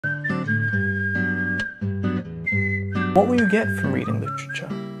What will you get from reading literature?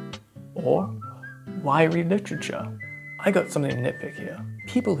 Or, why read literature? I got something to nitpick here.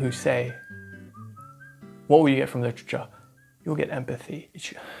 People who say, what will you get from literature? You'll get empathy.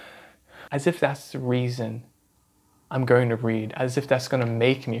 As if that's the reason I'm going to read, as if that's going to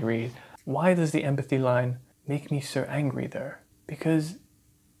make me read. Why does the empathy line make me so angry though? Because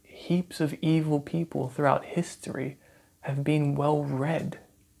heaps of evil people throughout history have been well read.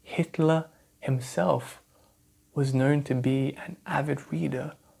 Hitler himself was known to be an avid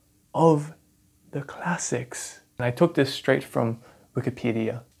reader of the classics. And I took this straight from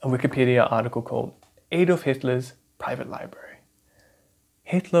Wikipedia, a Wikipedia article called Adolf Hitler's Private Library.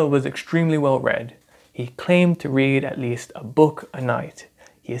 Hitler was extremely well read. He claimed to read at least a book a night.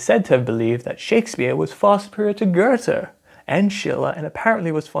 He is said to have believed that Shakespeare was far superior to Goethe and Schiller, and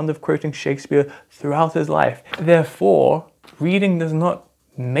apparently was fond of quoting Shakespeare throughout his life. Therefore, reading does not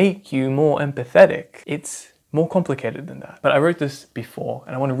make you more empathetic. It's more complicated than that. But I wrote this before,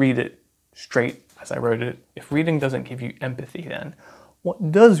 and I want to read it straight as I wrote it. If reading doesn't give you empathy, then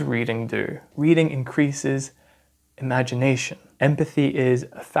what does reading do? Reading increases imagination. Empathy is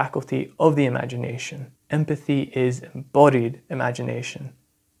a faculty of the imagination. Empathy is embodied imagination.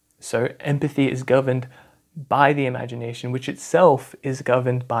 So empathy is governed by the imagination, which itself is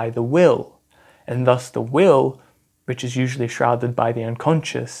governed by the will. And thus the will, which is usually shrouded by the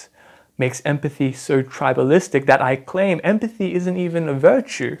unconscious, makes empathy so tribalistic that I claim empathy isn't even a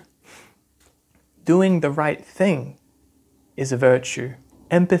virtue. Doing the right thing is a virtue.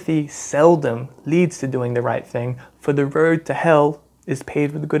 Empathy seldom leads to doing the right thing, for the road to hell is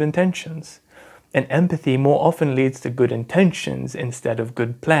paved with good intentions. And empathy more often leads to good intentions instead of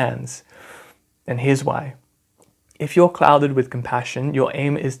good plans. And here's why. If you're clouded with compassion, your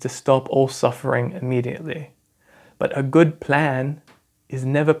aim is to stop all suffering immediately. But a good plan is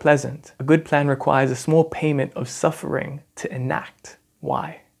never pleasant. A good plan requires a small payment of suffering to enact.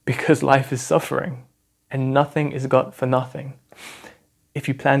 Why? Because life is suffering, and nothing is got for nothing. If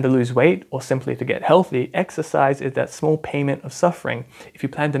you plan to lose weight or simply to get healthy, exercise is that small payment of suffering. If you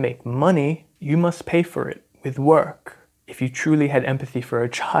plan to make money, you must pay for it with work. If you truly had empathy for a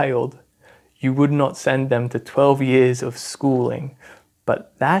child, you would not send them to 12 years of schooling.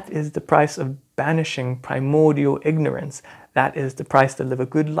 But that is the price of banishing primordial ignorance. That is the price to live a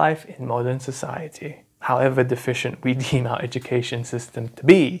good life in modern society, however deficient we deem our education system to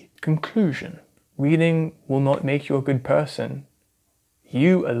be. Conclusion. Reading will not make you a good person.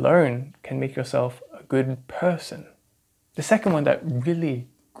 You alone can make yourself a good person. The second one that really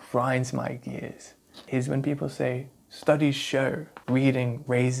grinds my gears is when people say, studies show reading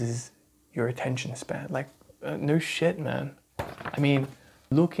raises your attention span. Like, no shit, man. I mean,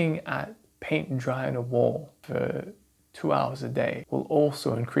 looking at paint dry on a wall for 2 hours a day will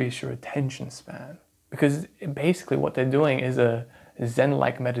also increase your attention span. Because basically what they're doing is a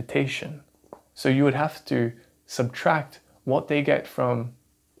Zen-like meditation. So you would have to subtract what they get from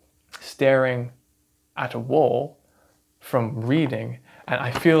staring at a wall from reading. And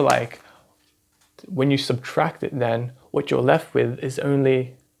I feel like when you subtract it, then what you're left with is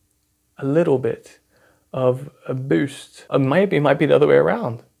only a little bit of a boost. It might be the other way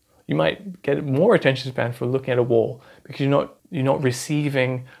around. You might get more attention span for looking at a wall because you're not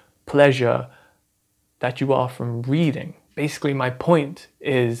receiving pleasure that you are from reading. Basically, my point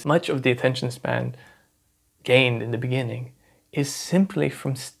is much of the attention span gained in the beginning is simply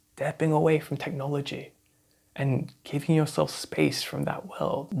from stepping away from technology and giving yourself space from that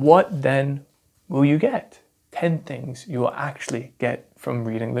world. What then will you get? 10 things you will actually get from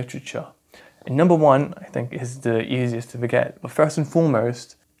reading literature. And number one, I think, is the easiest to forget. But first and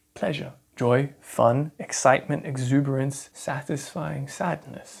foremost, pleasure, joy, fun, excitement, exuberance, satisfying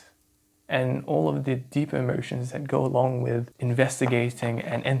sadness, and all of the deeper emotions that go along with investigating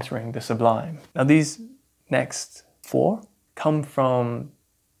and entering the sublime. Now these next 4 come from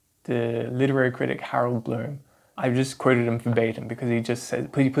the literary critic Harold Bloom. I've just quoted him verbatim because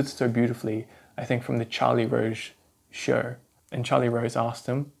he puts it so beautifully, I think, from the Charlie Rose show. And Charlie Rose asked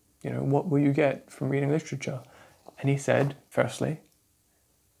him, what will you get from reading literature? And he said, firstly,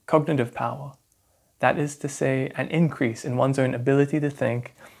 cognitive power. That is to say, an increase in one's own ability to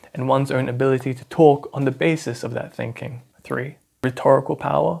think and one's own ability to talk on the basis of that thinking. 3, rhetorical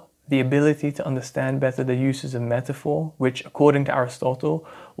power. The ability to understand better the uses of metaphor, which, according to Aristotle,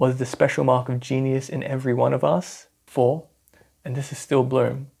 was the special mark of genius in every one of us. 4, and this is still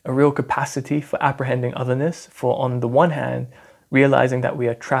Bloom, a real capacity for apprehending otherness, for on the one hand, realizing that we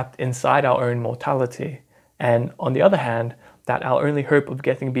are trapped inside our own mortality, and on the other hand, that our only hope of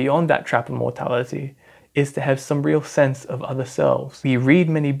getting beyond that trap of mortality is to have some real sense of other selves. We read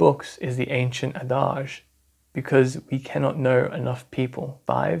many books is the ancient adage, because we cannot know enough people.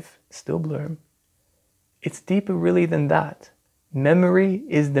 5, still bloom. It's deeper really than that. Memory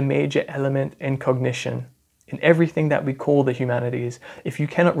is the major element in cognition, in everything that we call the humanities. If you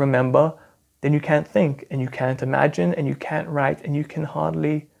cannot remember, then you can't think, and you can't imagine, and you can't write, and you can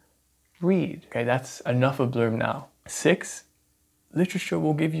hardly read. Okay, that's enough of bloom now. 6, literature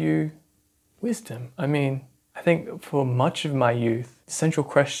will give you wisdom. I mean, I think for much of my youth, the central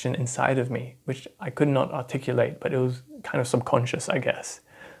question inside of me, which I could not articulate, but it was kind of subconscious, I guess,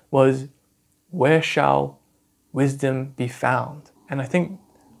 was, where shall wisdom be found? And I think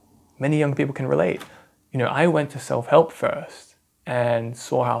many young people can relate. You know, I went to self-help first and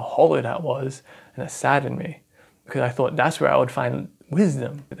saw how hollow that was, and that saddened me because I thought that's where I would find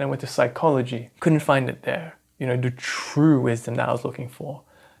wisdom. But then I went to psychology, couldn't find it there. You know, the true wisdom that I was looking for.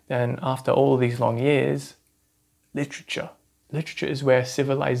 Then after all these long years, literature. Literature is where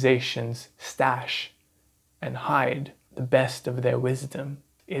civilizations stash and hide the best of their wisdom.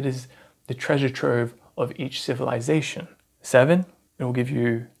 It is the treasure trove of each civilization. 7, it will give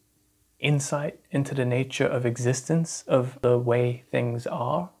you insight into the nature of existence, of the way things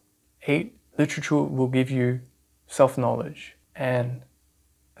are. 8, literature will give you self-knowledge. And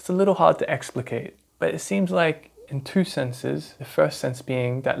it's a little hard to explicate, but it seems like in 2 senses. The first sense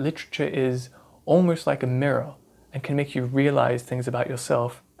being that literature is almost like a mirror and can make you realize things about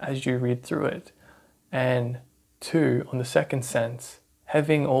yourself as you read through it. And 2, on the second sense,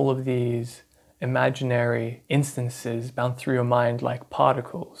 having all of these imaginary instances bound through your mind like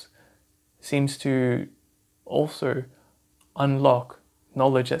particles seems to also unlock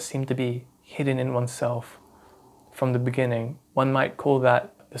knowledge that seemed to be hidden in oneself from the beginning. One might call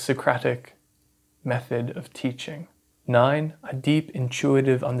that the Socratic method of teaching. 9, a deep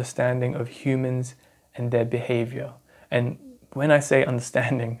intuitive understanding of humans and their behavior. And when I say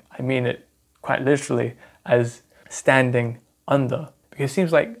understanding, I mean it quite literally as standing under. Because it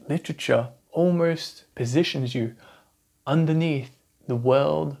seems like literature almost positions you underneath the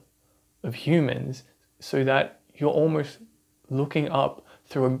world of humans so that you're almost looking up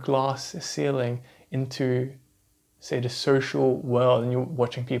through a glass ceiling into, say, the social world, and you're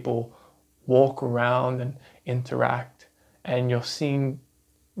watching people walk around and interact, and you're seeing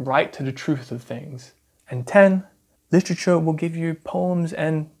right to the truth of things. And 10, literature will give you poems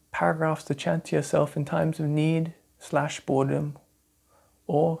and paragraphs to chant to yourself in times of need / boredom,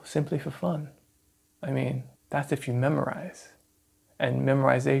 or simply for fun. I mean, that's if you memorize. And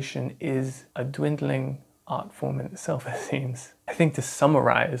memorization is a dwindling art form in itself, it seems. I think to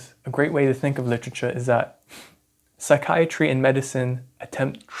summarize, a great way to think of literature is that psychiatry and medicine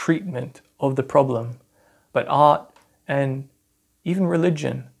attempt treatment of the problem, but art and even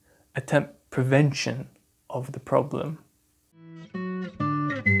religion attempt prevention of the problem.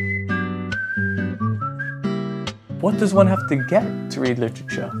 What does one have to get to read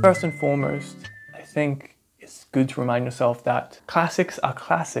literature? First and foremost, I think it's good to remind yourself that classics are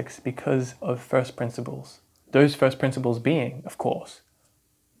classics because of first principles. Those first principles being, of course,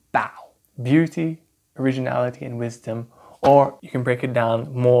 bow, beauty, originality, and wisdom, or you can break it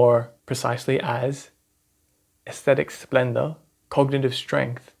down more precisely as aesthetic splendor, cognitive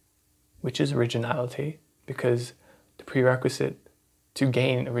strength, which is originality, because the prerequisite to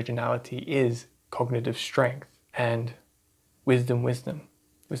gain originality is cognitive strength, and wisdom.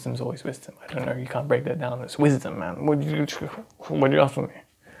 Wisdom's always wisdom. I don't know, you can't break that down. It's wisdom, man. What do you ask from me?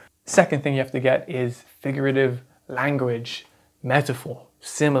 Second thing you have to get is figurative language, metaphor,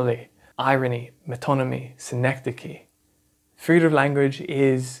 simile, irony, metonymy, synecdoche. Figurative language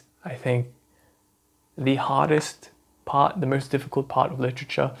is, I think, the hardest part, the most difficult part of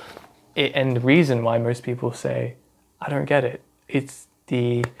literature. And the reason why most people say, I don't get it, it's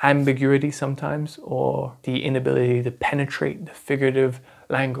the ambiguity sometimes, or the inability to penetrate the figurative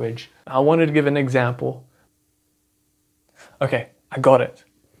language. I wanted to give an example. Okay, I got it.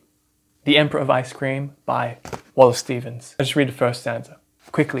 The Emperor of Ice Cream by Wallace Stevens. I'll just read the first stanza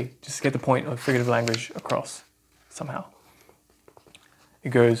quickly, just to get the point of figurative language across somehow.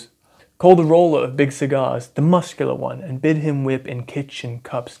 It goes, call the roller of big cigars, the muscular one, and bid him whip in kitchen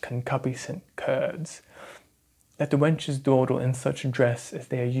cups concupiscent curds. Let the wenches dawdle in such dress as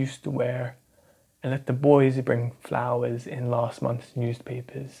they are used to wear, and let the boys bring flowers in last month's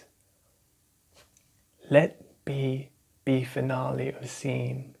newspapers. Let be finale of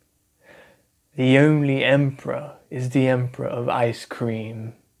scene. The only emperor is the emperor of ice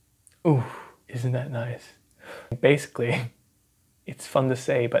cream. Ooh, isn't that nice? Basically, it's fun to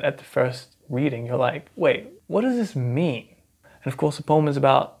say, but at the first reading, you're like, wait, what does this mean? And of course, the poem is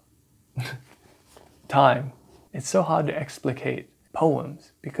about time. It's so hard to explicate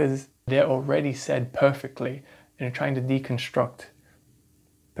poems because They're already said perfectly, and you're trying to deconstruct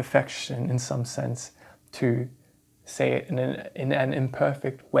perfection in some sense to say it in an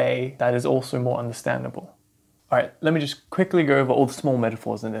imperfect way that is also more understandable. All right, let me just quickly go over all the small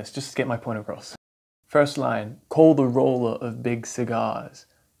metaphors in this, just to get my point across. First line, call the roller of big cigars.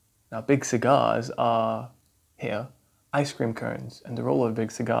 Now, big cigars are, here, ice cream cones, and the roller of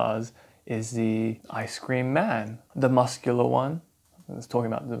big cigars is the ice cream man, the muscular one. I was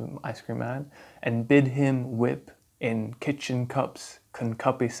talking about the ice cream man. And bid him whip in kitchen cups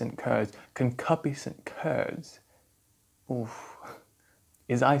concupiscent curds. Concupiscent curds, oof,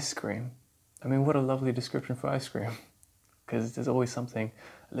 is ice cream. I mean, what a lovely description for ice cream, because there's always something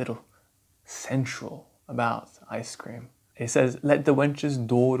a little sensual about ice cream. It says, let the wenches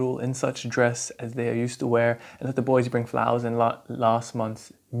dawdle in such dress as they are used to wear, and let the boys bring flowers and last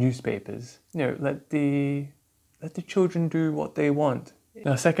month's newspapers. You know, let the children do what they want.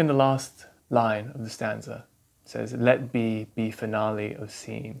 Now, second to last line of the stanza says, let be finale of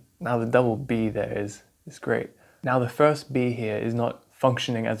scene. Now the double B there is great. Now the first B here is not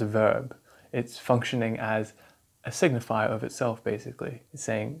functioning as a verb. It's functioning as a signifier of itself, basically. It's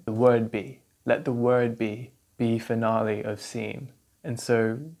saying the word be. Let the word be finale of scene. And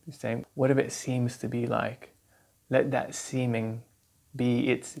so he's saying, whatever it seems to be like, let that seeming be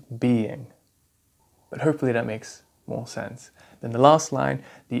its being. But hopefully that makes more sense. Then the last line,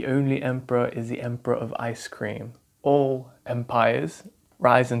 the only emperor is the emperor of ice cream. All empires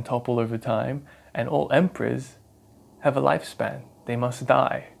rise and topple over time, and all emperors have a lifespan. They must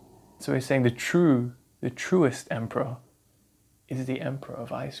die. So he's saying the truest emperor is the emperor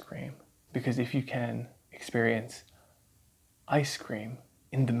of ice cream. Because if you can experience ice cream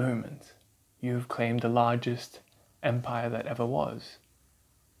in the moment, you've claimed the largest empire that ever was,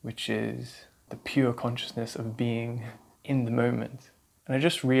 which is the pure consciousness of being in the moment. And I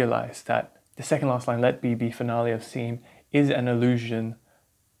just realized that the second last line, let be finale of scene, is an allusion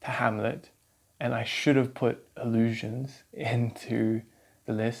to Hamlet. And I should have put allusions into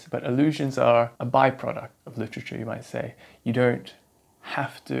the list, but allusions are a byproduct of literature, you might say. You don't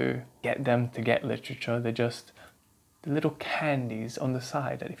have to get them to get literature. They're just the little candies on the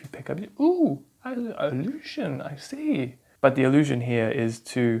side that if you pick up, ooh, allusion, I see. But the allusion here is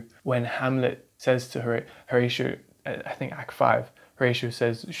to when Hamlet says to Horatio, I think Act 5, Horatio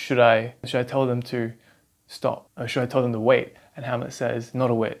says, should I tell them to stop? Or should I tell them to wait? And Hamlet says,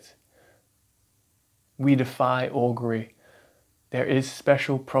 not a whit. We defy augury. There is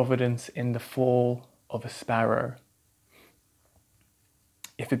special providence in the fall of a sparrow.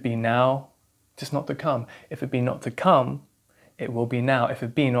 If it be now, 'tis not to come. If it be not to come, it will be now. If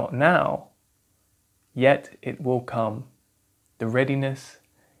it be not now, yet it will come. The readiness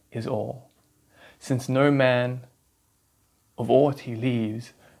is all. Since no man of aught he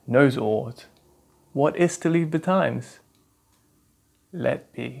leaves knows aught, what is to leave betimes?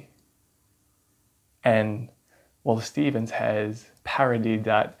 Let be. And Wallace Stevens has parodied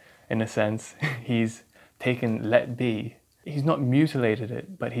that in a sense. He's taken let be. He's not mutilated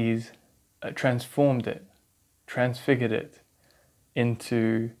it, but he's transformed it, transfigured it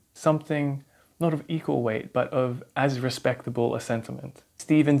into something not of equal weight, but of as respectable a sentiment.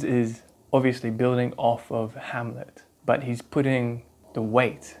 Stevens is obviously building off of Hamlet, but he's putting the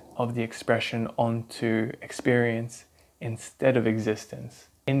weight of the expression onto experience instead of existence.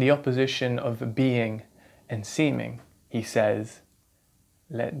 In the opposition of being and seeming, he says,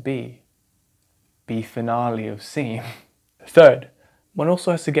 let be finale of seem. Third, one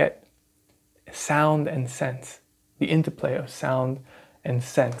also has to get sound and sense, the interplay of sound and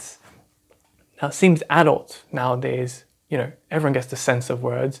sense. Now it seems adult nowadays, you know, everyone gets the sense of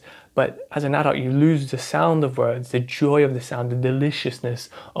words, but as an adult you lose the sound of words, the joy of the sound, the deliciousness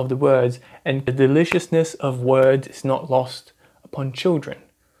of the words, and the deliciousness of words is not lost upon children.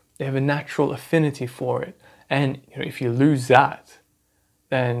 They have a natural affinity for it, and you know, if you lose that,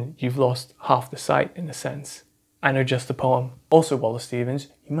 then you've lost half the sight in a sense. I know just the poem. Also Wallace Stevens,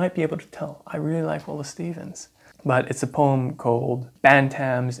 you might be able to tell, I really like Wallace Stevens. But it's a poem called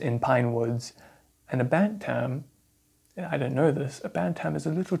Bantams in Pine Woods. And a bantam, I don't know this, a bantam is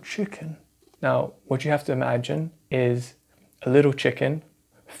a little chicken. Now, what you have to imagine is a little chicken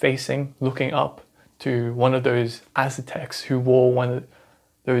facing, looking up to one of those Aztecs who wore one of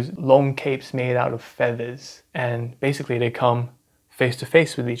those long capes made out of feathers. And basically they come face to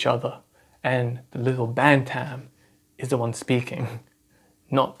face with each other. And the little bantam is the one speaking,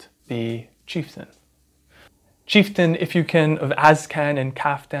 not the chieftain. Chieftain, if you can, of Azcan and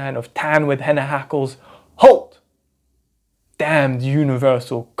Kaftan, of tan with henna hackles, halt! Damned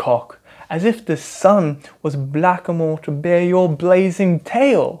universal cock, as if the sun was blackamoor to bear your blazing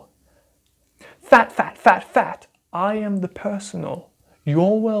tail. Fat, fat, fat, fat. I am the personal.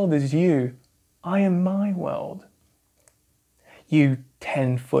 Your world is you. I am my world. You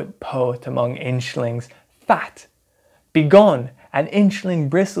 10-foot poet among inchlings, fat. Begone, an inchling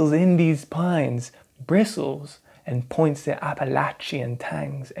bristles in these pines, bristles and points their Appalachian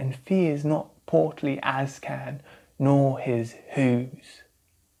tangs, and fears not portly Ascan, nor his whoos.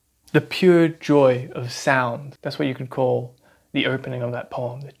 The pure joy of sound, that's what you could call the opening of that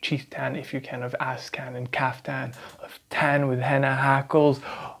poem. The chieftain, if you can, of Ascan and Kaftan, of Tan with henna hackles.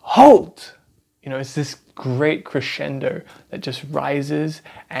 Halt! You know, it's this great crescendo that just rises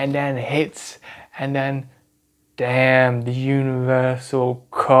and then hits, and then damn the universal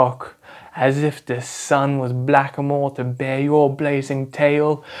cock, as if the sun was blackamoor to bear your blazing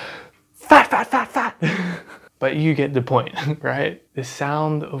tail. Fat, fat, fat, fat! But you get the point, right? The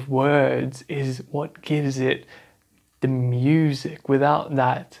sound of words is what gives it the music. Without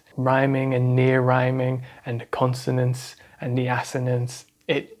that rhyming and near rhyming and the consonants and the assonance,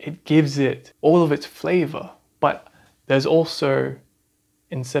 it gives it all of its flavor. But there's also,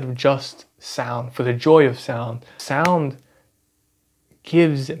 instead of just sound, for the joy of sound, sound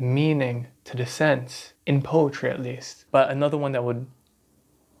gives meaning to the sense, in poetry at least. But another one that would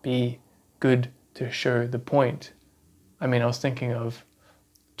be good to show the point, I mean, I was thinking of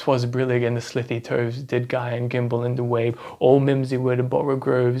 "'Twas brillig and the slithy toves did guy and gimble in the wave, all mimsy wood and bottle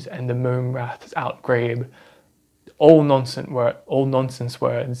groves and the mome raths outgrabe." All nonsense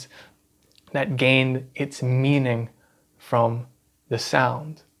words that gained its meaning from the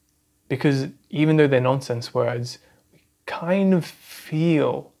sound. Because even though they're nonsense words, we kind of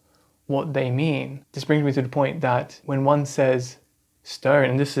feel what they mean. This brings me to the point that when one says stone,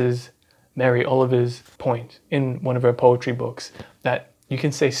 and this is Mary Oliver's point in one of her poetry books, that you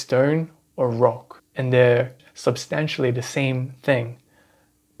can say stone or rock, and they're substantially the same thing.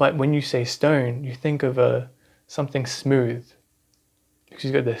 But when you say stone, you think of something smooth, because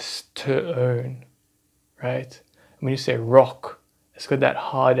you've got this stone, right? And when you say rock, it's got that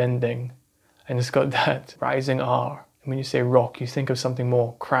hard ending, and it's got that rising R. And when you say rock, you think of something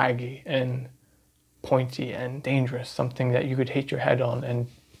more craggy and pointy and dangerous, something that you could hit your head on and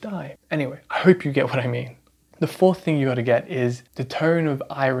die. Anyway, I hope you get what I mean. The fourth thing you got to get is the tone of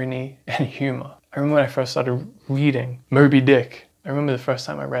irony and humor. I remember when I first started reading Moby Dick. I remember the first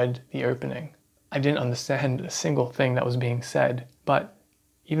time I read the opening. I didn't understand a single thing that was being said, but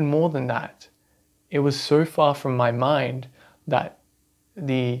even more than that, it was so far from my mind that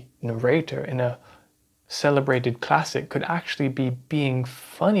the narrator in a celebrated classic could actually be being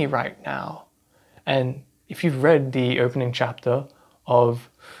funny right now. And if you've read the opening chapter of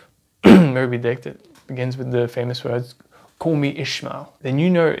Moby Dick that begins with the famous words, "Call me Ishmael," then you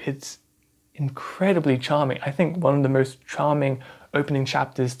know it's incredibly charming. I think one of the most charming opening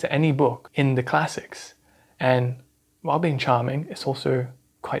chapters to any book in the classics. And while being charming, it's also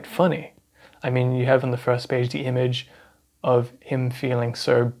quite funny. I mean, you have on the first page the image of him feeling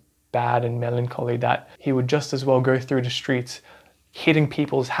so bad and melancholy that he would just as well go through the streets hitting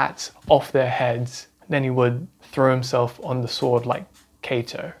people's hats off their heads than he would throw himself on the sword like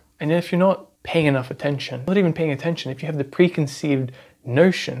Cato. And if you're not paying enough attention, not even paying attention, if you have the preconceived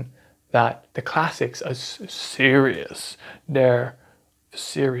notion that the classics are serious, they're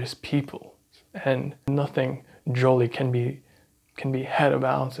serious people, and nothing jolly can be had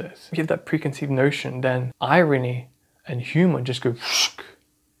about it. If you have that preconceived notion, then irony and humor just go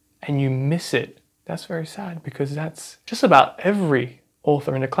and you miss it. That's very sad, because that's just about every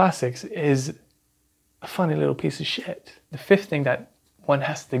author in the classics is a funny little piece of shit. The fifth thing that one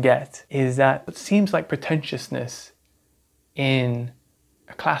has to get is that what seems like pretentiousness in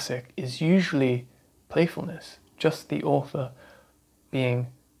a classic is usually playfulness, just the author being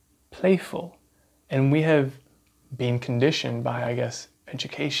playful. And we have been conditioned by, I guess,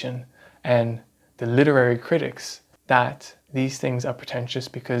 education and the literary critics that these things are pretentious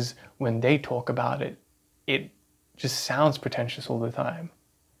because when they talk about it, it just sounds pretentious all the time.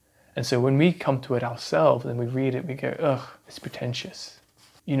 And so when we come to it ourselves and we read it, we go, ugh, it's pretentious.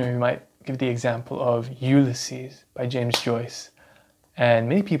 You know, you might give the example of Ulysses by James Joyce. And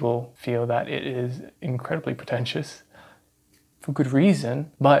many people feel that it is incredibly pretentious for good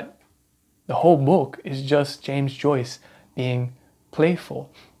reason, but the whole book is just James Joyce being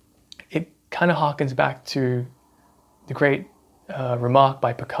playful. It kind of harkens back to the great remark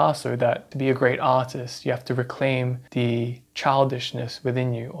by Picasso that to be a great artist, you have to reclaim the childishness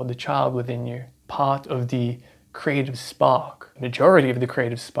within you, or the child within you. Part of the creative spark, majority of the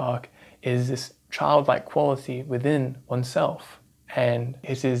creative spark, is this childlike quality within oneself. And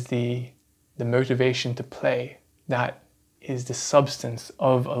it is the motivation to play that is the substance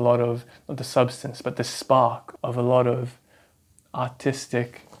of a lot of, not the substance, but the spark of a lot of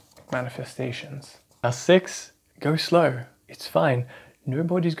artistic manifestations. Now 6, go slow. It's fine.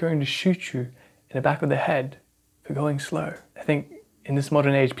 Nobody's going to shoot you in the back of the head for going slow. I think in this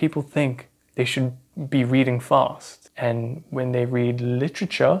modern age, people think they should be reading fast. And when they read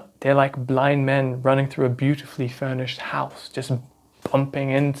literature, they're like blind men running through a beautifully furnished house, just bumping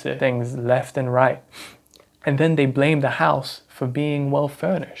into things left and right. And then they blame the house for being well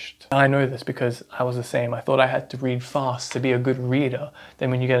furnished. I know this because I was the same. I thought I had to read fast to be a good reader.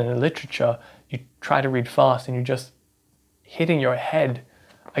 Then when you get into literature, you try to read fast and you're just hitting your head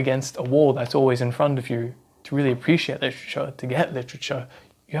against a wall that's always in front of you. To really appreciate literature, to get literature,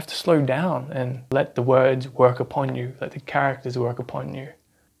 you have to slow down and let the words work upon you, let the characters work upon you.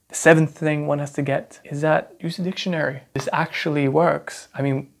 The 7th thing one has to get is that use a dictionary. This actually works. I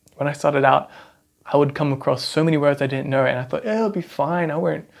mean, when I started out, I would come across so many words I didn't know and I thought, it'll be fine, I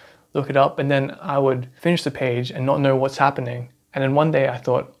won't look it up. And then I would finish the page and not know what's happening. And then one day I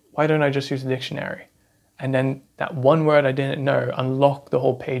thought, why don't I just use a dictionary? And then that one word I didn't know unlocked the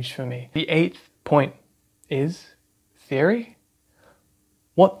whole page for me. The 8th point is theory.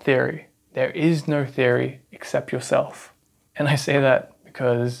 What theory? There is no theory except yourself. And I say that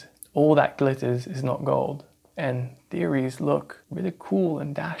because all that glitters is not gold. And theories look really cool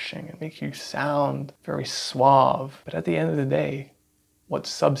and dashing and make you sound very suave. But at the end of the day, what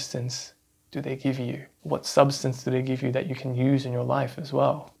substance do they give you? What substance do they give you that you can use in your life as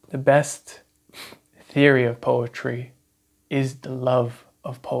well? The best theory of poetry is the love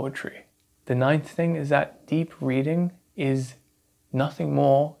of poetry. The 9th thing is that deep reading is nothing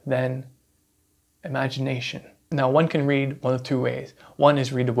more than imagination. Now one can read one of 2 ways. One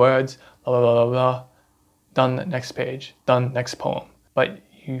is read the words, blah, blah, blah, blah, done, next page, done, next poem. But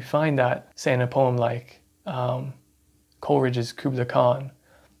you find that, say in a poem like Coleridge's Kubla Khan,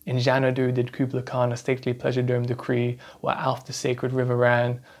 in Xanadu did Kubla Khan a stately pleasure dome decree, where Alf the sacred river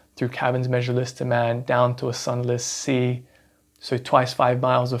ran, through caverns measureless to man, down to a sunless sea. So twice 5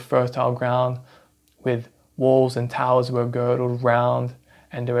 miles of fertile ground, with walls and towers were girdled round,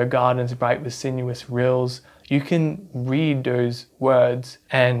 and there were gardens bright with sinuous rills. You can read those words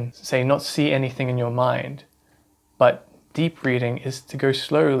and say not see anything in your mind, but deep reading is to go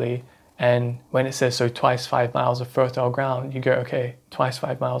slowly, and when it says so twice 5 miles of fertile ground, you go, okay, twice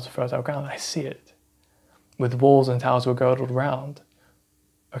 5 miles of fertile ground, I see it. With walls and towers were girdled round.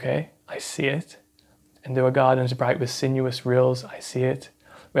 Okay, I see it. And there were gardens bright with sinuous rills, I see it.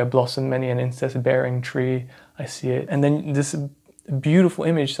 Where blossomed many an incest-bearing tree, I see it. And then this beautiful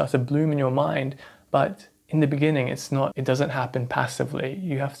image starts to bloom in your mind, but in the beginning it doesn't happen passively.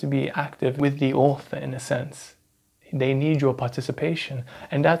 You have to be active with the author in a sense. They need your participation,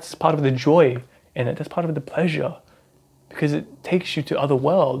 and that's part of the joy in it, that's part of the pleasure, because it takes you to other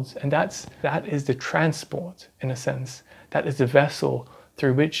worlds, and that is the transport in a sense. That is the vessel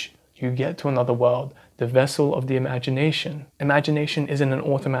through which you get to another world, the vessel of the imagination. Imagination isn't an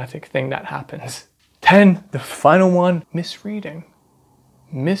automatic thing that happens. 10, the final one, misreading.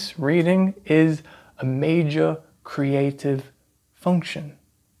 Misreading is a major creative function.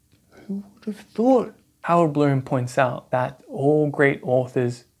 Who would have thought? Howard Bloom points out that all great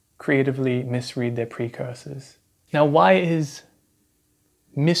authors creatively misread their precursors. Now, why is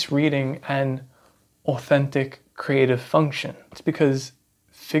misreading an authentic creative function? It's because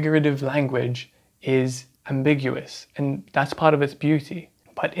figurative language is ambiguous, and that's part of its beauty.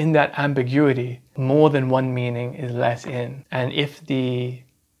 But in that ambiguity, more than one meaning is let in. And if the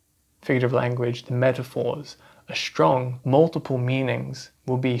figurative language, the metaphors, are strong, multiple meanings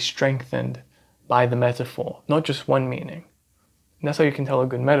will be strengthened by the metaphor, not just one meaning. And that's how you can tell a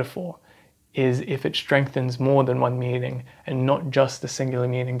good metaphor, is if it strengthens more than one meaning and not just the singular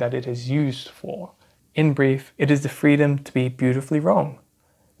meaning that it is used for. In brief, it is the freedom to be beautifully wrong,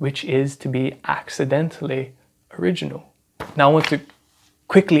 which is to be accidentally original. Now I want to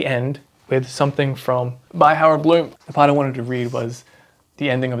quickly end with something by Howard Bloom. The part I wanted to read was the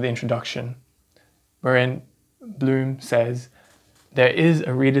ending of the introduction, wherein Bloom says, "There is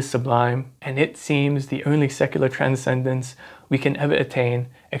a reader sublime, and it seems the only secular transcendence we can ever attain,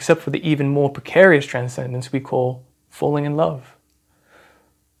 except for the even more precarious transcendence we call falling in love.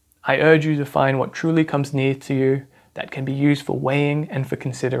 I urge you to find what truly comes near to you that can be used for weighing and for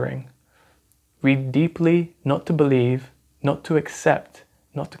considering. Read deeply, not to believe, not to accept,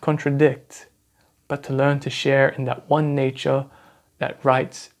 not to contradict, but to learn to share in that one nature that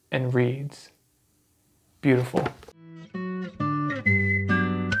writes and reads." Beautiful.